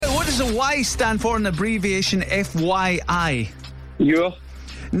does a Y stand for in the abbreviation FYI? You're.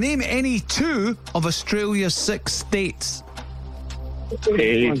 Name any two of Australia's 6 states.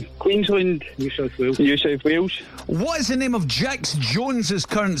 Queensland. New South Wales. What is the name of Jax Jones's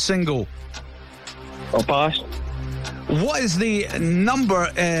current single? I'll pass. What is the number?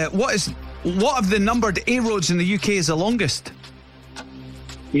 What of the numbered A roads in the UK is the longest?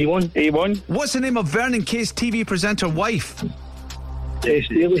 A1. What's the name of Vernon Kay's TV presenter wife? Tess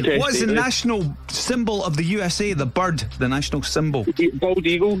Daly. What is the national symbol of the USA? The bird, the national symbol. Bald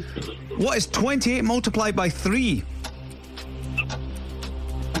eagle. What is 28 multiplied by 3?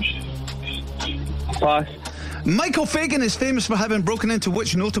 Pass. Michael Fagan is famous for having broken into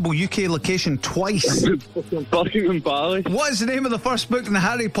which notable UK location twice? Buckingham Palace. What is the name of the first book in the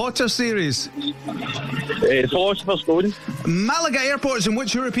Harry Potter series? Philosopher's Stone. Malaga Airport is in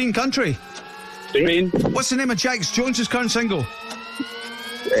which European country? Spain. What's the name of Jax Jones's current single?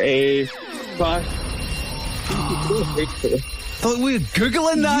 Pass. Thought we were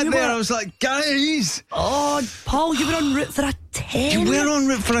Googling that there. I was like, guys. Oh, Paul, you were en route for a 10. You were en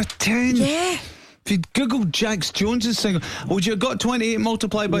route for a 10. Yeah. If you'd Googled Jax Jones's single, would you have got 28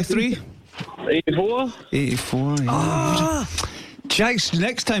 multiplied by 3? 84. 84, yeah.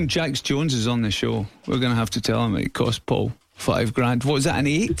 Next time Jax Jones is on the show, we're going to have to tell him it cost Paul $5,000. What was that, an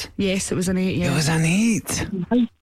 8? Yes, it was an 8, yeah. It was an 8.